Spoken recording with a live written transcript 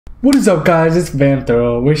What is up, guys? It's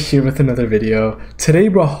Thurl. We're here with another video. Today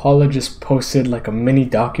Brawlhalla just posted like a mini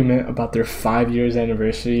document about their 5 years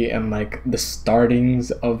anniversary and like the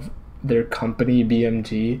startings of their company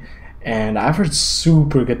BMG, and I've heard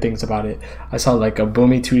super good things about it. I saw like a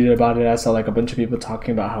Boomy tweeted about it. I saw like a bunch of people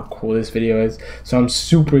talking about how cool this video is, so I'm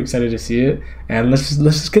super excited to see it, and let's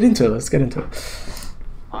just get into it.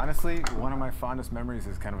 Honestly, one of my fondest memories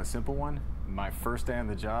is kind of a simple one. My first day on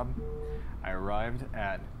the job, I arrived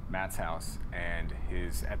at Matt's house, and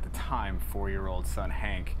his, at the time, 4-year-old son,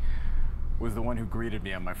 Hank, was the one who greeted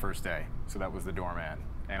me on my first day. So that was the doorman.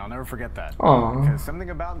 And I'll never forget that. Aww. Because something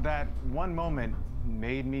about that one moment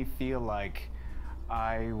made me feel like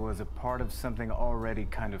I was a part of something already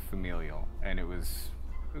kind of familial. And it was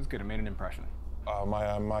good. It made an impression.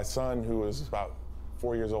 My son, who was about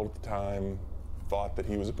 4 years old at the time, thought that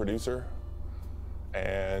he was a producer.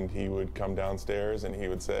 And he would come downstairs and he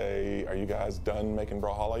would say, "Are you guys done making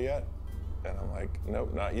Brawlhalla yet?" And I'm like,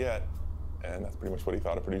 "Nope, not yet." And that's pretty much what he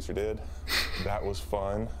thought a producer did. That was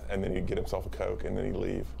fun. And then he'd get himself a Coke and then he'd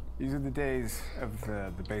leave. These are the days of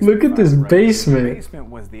the basement. Look at this basement. The basement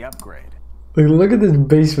was the upgrade. Like, look at this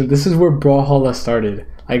basement. This is where Brawlhalla started.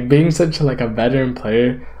 Like, being such like a veteran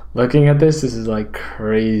player, looking at this is like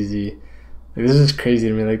crazy. Like, this is crazy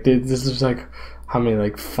to me. Like, this is like, how many,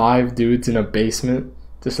 like 5 dudes in a basement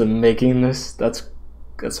just making this? That's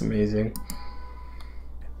amazing.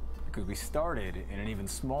 Because we started in an even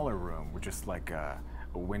smaller room with just like a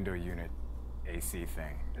window unit AC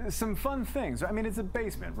thing. Some fun things. I mean, it's a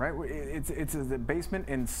basement, right? It's a basement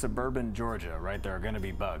in suburban Georgia, right? There are going to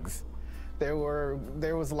be bugs.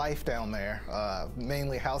 There was life down there,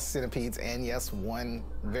 mainly house centipedes, and yes, one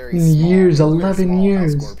very small, 11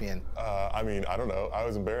 years. House scorpion. I mean, I don't know. I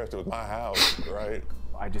was embarrassed. It was my house, right?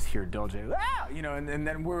 I just hear Dolce, "Ah!" You know, and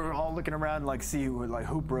then we're all looking around like see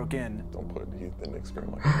who broke in. Don't put Heath in the screen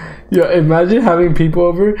like that. Yeah, imagine having people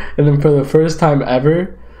over and then for the first time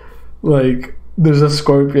ever, like, there's a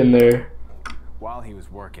scorpion there. While he was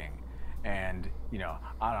working, and you know,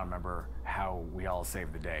 I don't remember how we all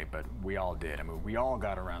saved the day, but we all did. I mean, we all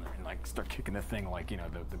got around there and like start kicking the thing like, you know,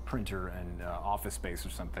 the printer and Office Space or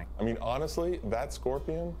something. I mean, honestly, that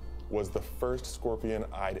scorpion was the first scorpion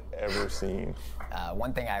I'd ever seen.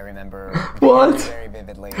 One thing I remember very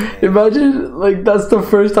vividly. Imagine, like, that's the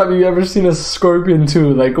first time you've ever seen a scorpion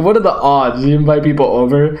too. Like, what are the odds? You invite people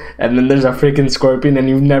over and then there's a freaking scorpion and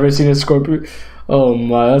you've never seen a scorpion. Oh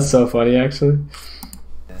my, that's so funny actually.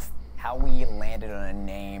 How we landed on a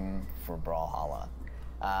name for Brawlhalla.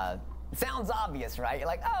 It sounds obvious, right? You're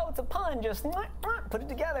like, oh, it's a pun, just put it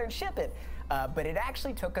together and ship it. But it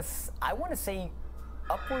actually took us, I want to say,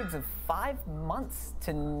 upwards of 5 months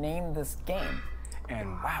to name this game. And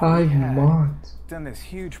wow, 5 months. Done this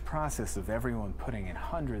huge process of everyone putting in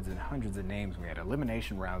hundreds and hundreds of names. We had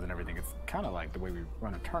elimination rounds and everything. It's kind of like the way we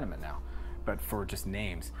run a tournament now, but for just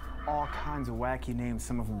names. All kinds of wacky names.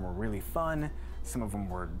 Some of them were really fun. Some of them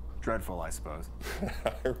were dreadful, I suppose.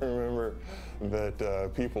 I remember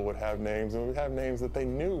that people would have names, and would have names that they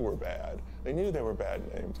knew were bad. They knew they were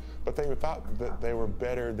bad names, but they thought that they were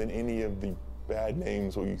better than any of the bad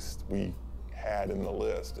names we had in the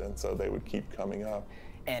list, and so they would keep coming up.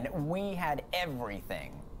 And we had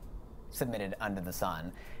everything submitted under the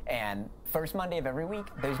sun. And first Monday of every week,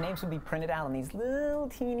 those names would be printed out on these little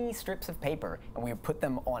teeny strips of paper, and we would put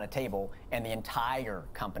them on a table, and the entire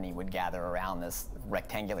company would gather around this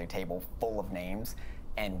rectangular table full of names,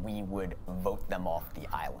 and we would vote them off the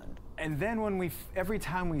island. And then when every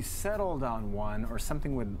time we settled on one or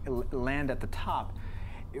something would land at the top,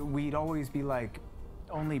 we'd always be like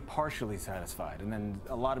only partially satisfied, and then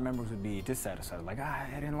a lot of members would be dissatisfied, like, I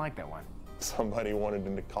didn't like that one. Somebody wanted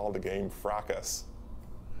to call the game Fracas,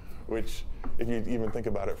 which, if you even think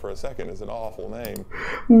about it for a second, is an awful name.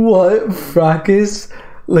 What? Fracas?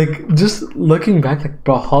 Like, just looking back, like,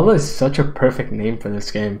 Brawlhalla is such a perfect name for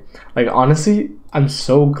this game. Like, honestly, I'm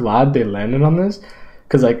so glad they landed on this,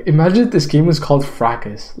 because, like, imagine if this game was called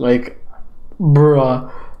Fracas. Like,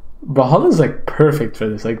 bruh. Brawlhalla is like perfect for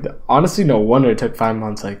this. Like, honestly, no wonder it took 5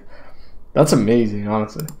 months. Like, that's amazing,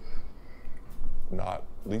 honestly. Not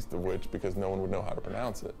least of which because no one would know how to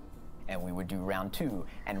pronounce it. And we would do round 2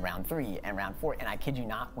 and round 3 and round 4. And I kid you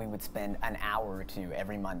not, we would spend an hour or 2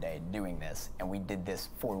 every Monday doing this. And we did this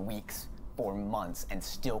for weeks, for months, and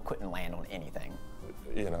still couldn't land on anything.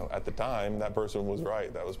 You know, at the time, that person was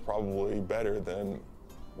right. That was probably better than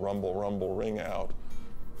Rumble Rumble Ring Out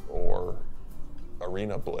or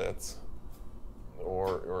Arena Blitz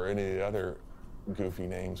or any of the other goofy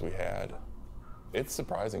names we had. It's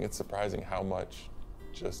surprising how much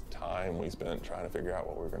just time we spent trying to figure out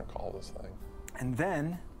what we were going to call this thing. And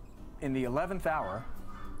then, in the 11th hour,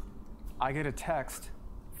 I get a text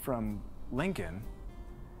from Lincoln,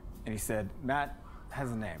 and he said, Matt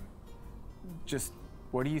has a name. Just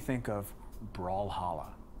what do you think of Brawlhalla?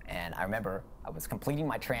 And I remember I was completing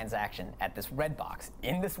my transaction at this red box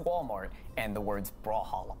in this Walmart, and the words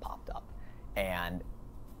Brawlhalla popped up. And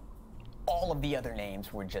all of the other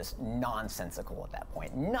names were just nonsensical at that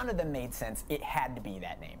point. None of them made sense. It had to be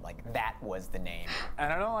that name. Like, that was the name.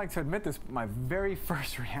 And I don't like to admit this, but my very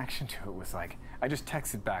first reaction to it was like, I just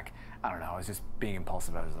texted back, I don't know, I was just being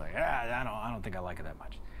impulsive. I was like, I don't think I like it that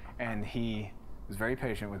much. And he was very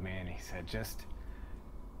patient with me, and he said,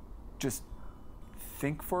 just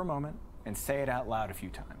think for a moment and say it out loud a few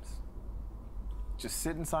times. Just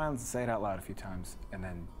sit in silence and say it out loud a few times, and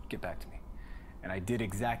then get back to me. And I did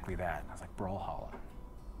exactly that. And I was like, Brawlhalla.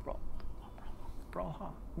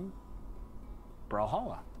 Brawlhalla.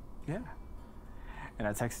 Brawlhalla. Yeah. And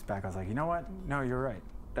I texted back, I was like, you know what? No, you're right.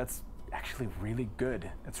 That's actually really good.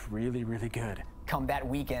 That's really, really good. Come that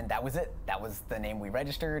weekend, that was it. That was the name we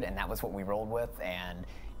registered, and that was what we rolled with, and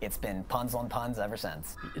it's been puns on puns ever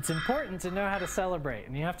since. It's important to know how to celebrate,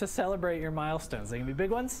 and you have to celebrate your milestones. They can be big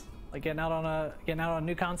ones, like getting out on a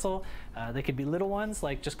new console. They could be little ones,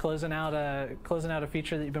 like just closing out a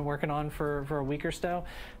feature that you've been working on for a week or so.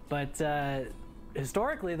 But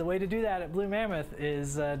historically, the way to do that at Blue Mammoth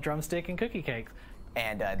is drumstick and cookie cake.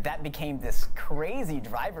 And that became this crazy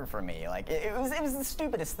driver for me. Like, it was the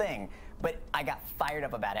stupidest thing, but I got fired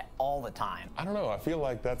up about it all the time. I don't know, I feel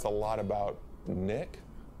like that's a lot about Nick,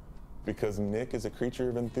 because Nick is a creature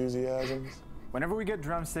of enthusiasms. Whenever we get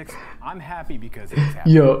drumsticks, I'm happy because he's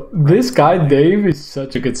happy. Yo, this guy Dave is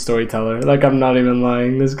such a good storyteller. Like, I'm not even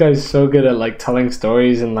lying. This guy's so good at like telling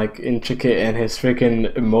stories and like intricate, and his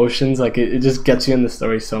freaking emotions. Like, it just gets you in the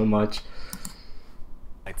story so much.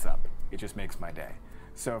 Lights up. It just makes my day.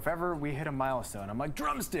 So if ever we hit a milestone, I'm like,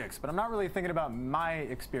 drumsticks, but I'm not really thinking about my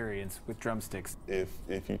experience with drumsticks. If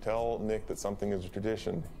you tell Nick that something is a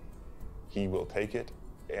tradition, he will take it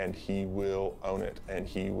and he will own it, and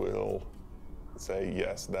he will say,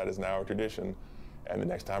 yes, that is now a tradition. And the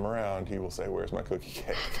next time around, he will say, where's my cookie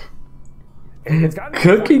cake? It's gotten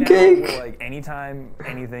cookie cake? Where, like, anytime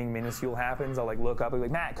anything minuscule happens, I'll like look up and be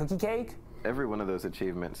like, Matt, cookie cake? Every one of those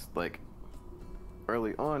achievements, like,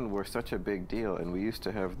 early on were such a big deal, and we used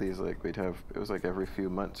to have these, like, it was like every few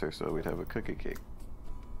months or so we'd have a cookie cake.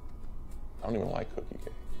 I don't even like cookie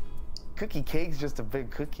cake. Cookie cake's just a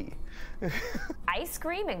big cookie. Ice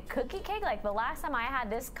cream and cookie cake? Like, the last time I had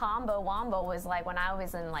this combo wombo was like when I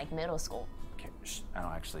was in like middle school. I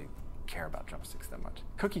don't actually care about drumsticks that much.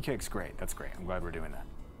 Cookie cake's great. That's great. I'm glad we're doing that.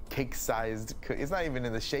 Cake-sized cookie. It's not even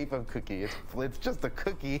in the shape of cookie. It's just a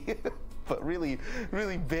cookie, but really,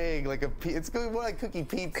 really big. Like it's more like cookie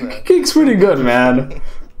pizza. Cookie cake's pretty good, man.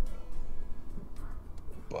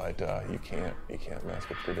 But you can't mess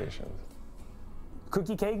with traditions.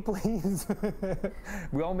 Cookie cake, please.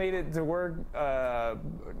 We all made it to work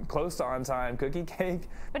close to on time. Cookie cake.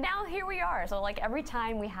 But now here we are. So like every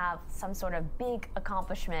time we have some sort of big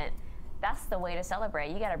accomplishment, that's the way to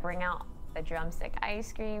celebrate. You gotta bring out the drumstick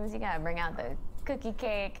ice creams. You gotta bring out the cookie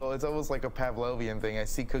cake. Well, it's almost like a Pavlovian thing. I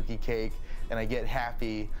see cookie cake and I get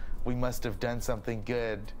happy. We must have done something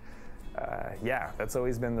good. Yeah, that's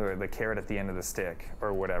always been the carrot at the end of the stick,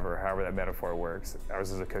 or whatever, however that metaphor works.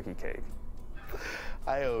 Ours is a cookie cake.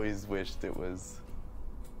 I always wished it was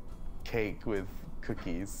cake with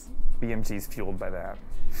cookies. BMT's fueled by that.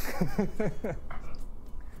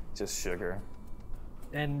 Just sugar.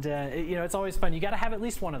 And you know, it's always fun. You got to have at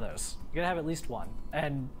least one of those. You got to have at least one,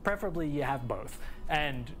 and preferably you have both.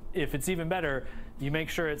 And if it's even better, you make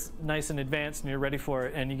sure it's nice and advanced and you're ready for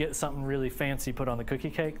it, and you get something really fancy put on the cookie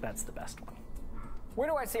cake. That's the best one. Where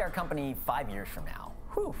do I see our company 5 years from now?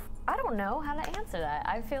 Whew. I don't know how to answer that.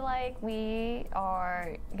 I feel like we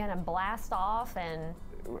are gonna blast off, and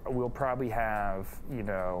We'll probably have, you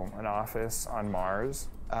know, an office on Mars.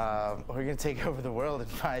 We're gonna take over the world in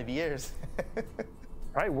 5 years.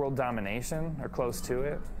 Probably world domination, or close to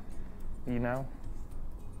it, you know?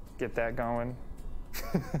 Get that going.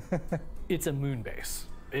 It's a moon base.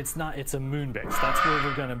 It's a moon base. That's where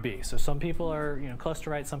we're gonna be. So some people are, you know, close to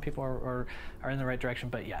right, some people are in the right direction,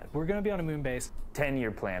 but yeah, we're gonna be on a moon base.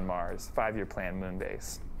 10-year plan Mars, 5-year plan moon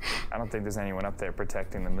base. I don't think there's anyone up there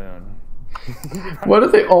protecting the moon. Why do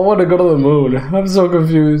they all want to go to the moon? I'm so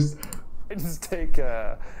confused. Just take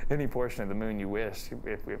any portion of the moon you wish,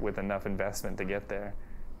 with enough investment to get there.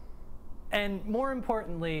 And more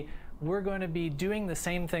importantly, we're going to be doing the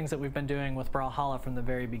same things that we've been doing with Brawlhalla from the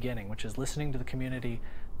very beginning, which is listening to the community,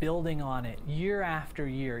 building on it year after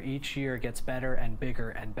year. Each year gets better and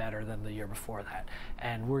bigger and better than the year before that.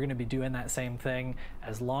 And we're going to be doing that same thing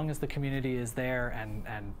as long as the community is there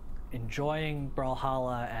and enjoying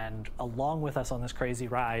Brawlhalla, and along with us on this crazy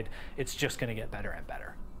ride, it's just going to get better and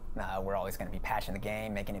better. We're always going to be patching the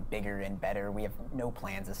game, making it bigger and better. We have no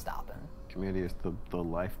plans of stopping. Community is the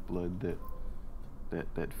lifeblood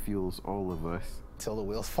that fuels all of us. Till the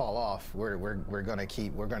wheels fall off, we're gonna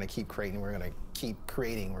keep creating. We're gonna keep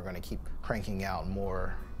creating. We're gonna keep cranking out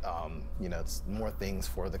more. It's more things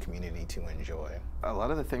for the community to enjoy. A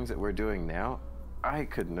lot of the things that we're doing now, I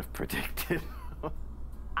couldn't have predicted.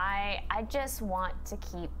 I just want to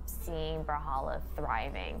keep seeing Brawlhalla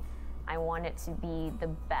thriving. I want it to be the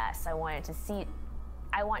best. I want to see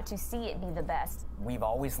it be the best. We've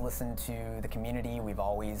always listened to the community. We've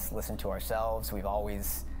always listened to ourselves. We've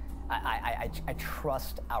always, I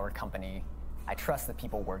trust our company. I trust the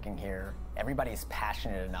people working here. Everybody's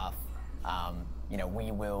passionate enough.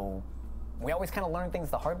 We always kind of learn things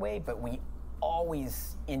the hard way, but we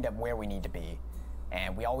always end up where we need to be,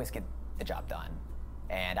 and we always get the job done.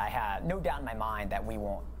 And I have no doubt in my mind that we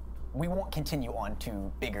won't continue on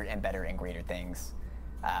to bigger and better and greater things.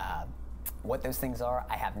 What those things are,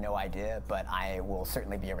 I have no idea, but I will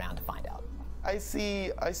certainly be around to find out. I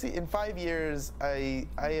see in 5 years, I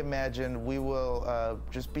imagine we will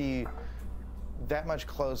just be that much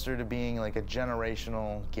closer to being like a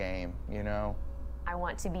generational game, you know? I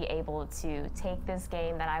want to be able to take this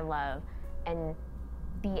game that I love and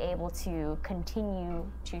be able to continue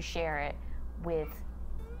to share it with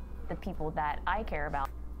the people that I care about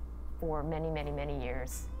for many, many, many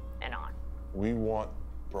years and on. We want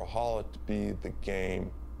Brawlhalla to be the game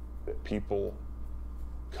that people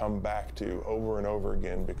come back to over and over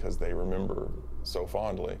again because they remember so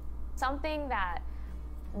fondly. Something that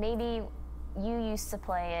maybe you used to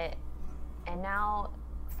play it, and now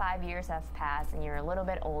 5 years have passed and you're a little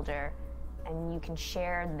bit older, and you can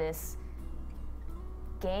share this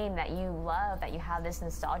game that you love, that you have this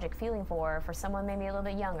nostalgic feeling for someone maybe a little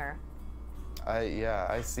bit younger.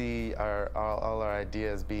 I see all our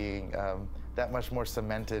ideas being that much more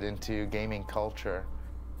cemented into gaming culture.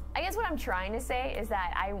 I guess what I'm trying to say is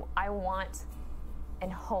that I want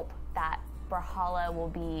and hope that Brawlhalla will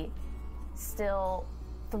be still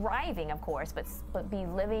thriving, of course, but be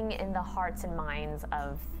living in the hearts and minds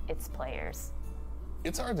of its players.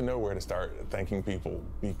 It's hard to know where to start thanking people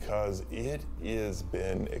because it has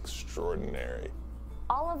been extraordinary.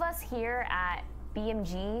 All of us here at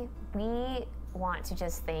BMG, we want to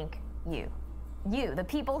just thank you. You, the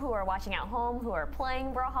people who are watching at home, who are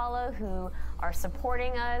playing Brawlhalla, who are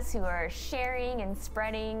supporting us, who are sharing and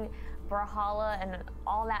spreading Brawlhalla and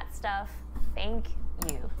all that stuff. Thank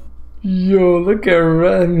you. Yo, look at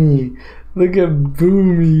Remy. Look at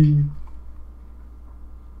Boomy.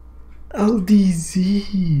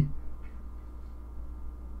 LDZ.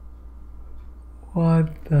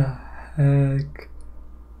 What the heck?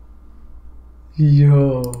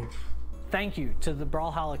 Yo. Thank you to the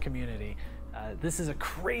Brawlhalla community. This is a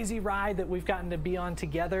crazy ride that we've gotten to be on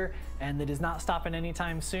together, and that is not stopping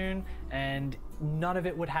anytime soon, and none of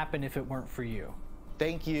it would happen if it weren't for you.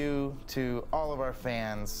 Thank you to all of our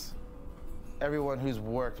fans, everyone who's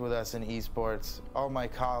worked with us in esports, all my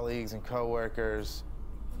colleagues and coworkers.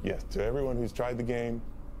 Yes, to everyone who's tried the game,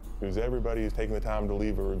 everybody who's taken the time to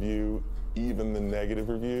leave a review, even the negative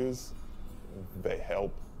reviews, they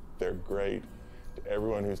help, they're great. To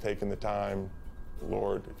everyone who's taken the time,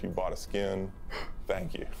 Lord, if you bought a skin,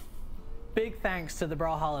 thank you. Big thanks to the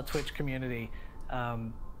Brawlhalla Twitch community.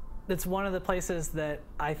 It's one of the places that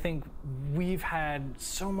I think we've had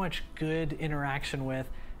so much good interaction with,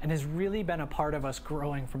 and has really been a part of us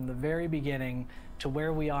growing from the very beginning to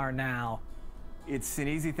where we are now. It's an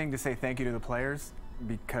easy thing to say thank you to the players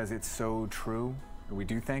because it's so true. We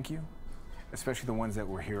do thank you, especially the ones that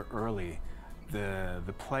were here early.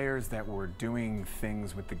 The players that were doing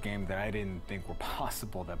things with the game that I didn't think were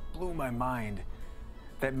possible, that blew my mind,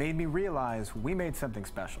 that made me realize we made something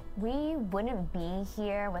special. We wouldn't be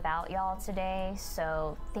here without y'all today,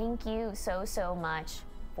 so thank you so much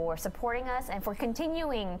for supporting us and for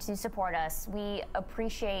continuing to support us. We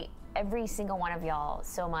appreciate every single one of y'all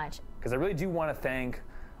so much. Because I really do want to thank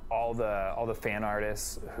all the fan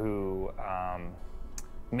artists who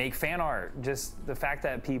make fan art. Just the fact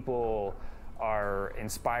that people are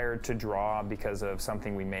inspired to draw because of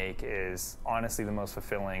something we make is honestly the most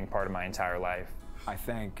fulfilling part of my entire life. I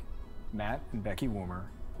thank Matt and Becky Woomer,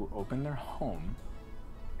 who opened their home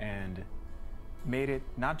and made it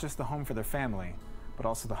not just the home for their family, but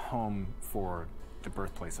also the home for the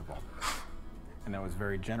birthplace of all. And that was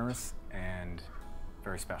very generous and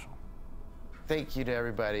very special. Thank you to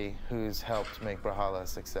everybody who's helped make Brawlhalla a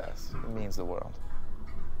success. It means the world.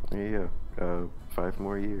 Yeah, 5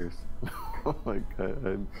 more years. Oh my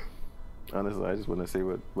God, Honestly, I just want to see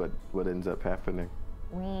what ends up happening.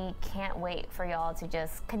 We can't wait for y'all to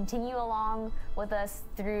just continue along with us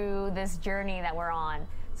through this journey that we're on.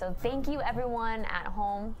 So thank you everyone at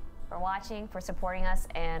home for watching, for supporting us,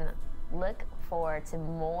 and look forward to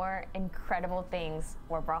more incredible things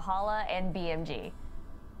for Brawlhalla and BMG.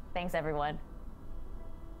 Thanks everyone.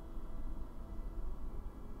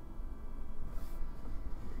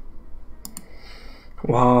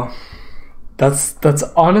 Wow, that's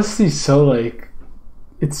honestly so like,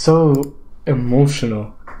 it's so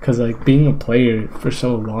emotional, because like being a player for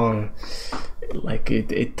so long, like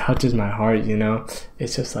it touches my heart, you know.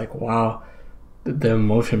 It's just like, wow, the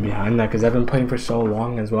emotion behind that, because I've been playing for so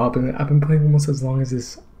long as well. I've been playing almost as long as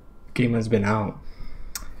this game has been out.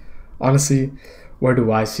 Honestly, where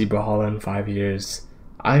do I see Brawlhalla in 5 years?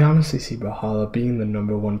 I honestly see Brawlhalla being the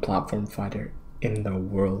 #1 platform fighter in the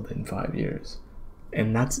world in 5 years.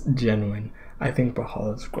 And that's genuine. I think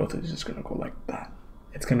Brawlhalla's growth is just gonna go like that.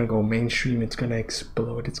 It's gonna go mainstream, it's gonna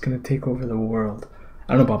explode, it's gonna take over the world.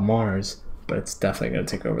 I don't know about Mars, but it's definitely gonna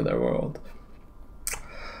take over the world.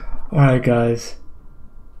 Alright guys,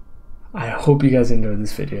 I hope you guys enjoyed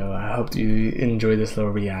this video. I hope you enjoyed this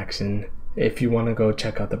little reaction. If you want to go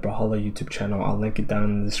check out the Brawlhalla YouTube channel, I'll link it down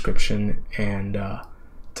in the description. And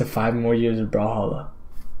to 5 more years of Brawlhalla,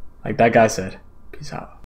 like that guy said, peace out.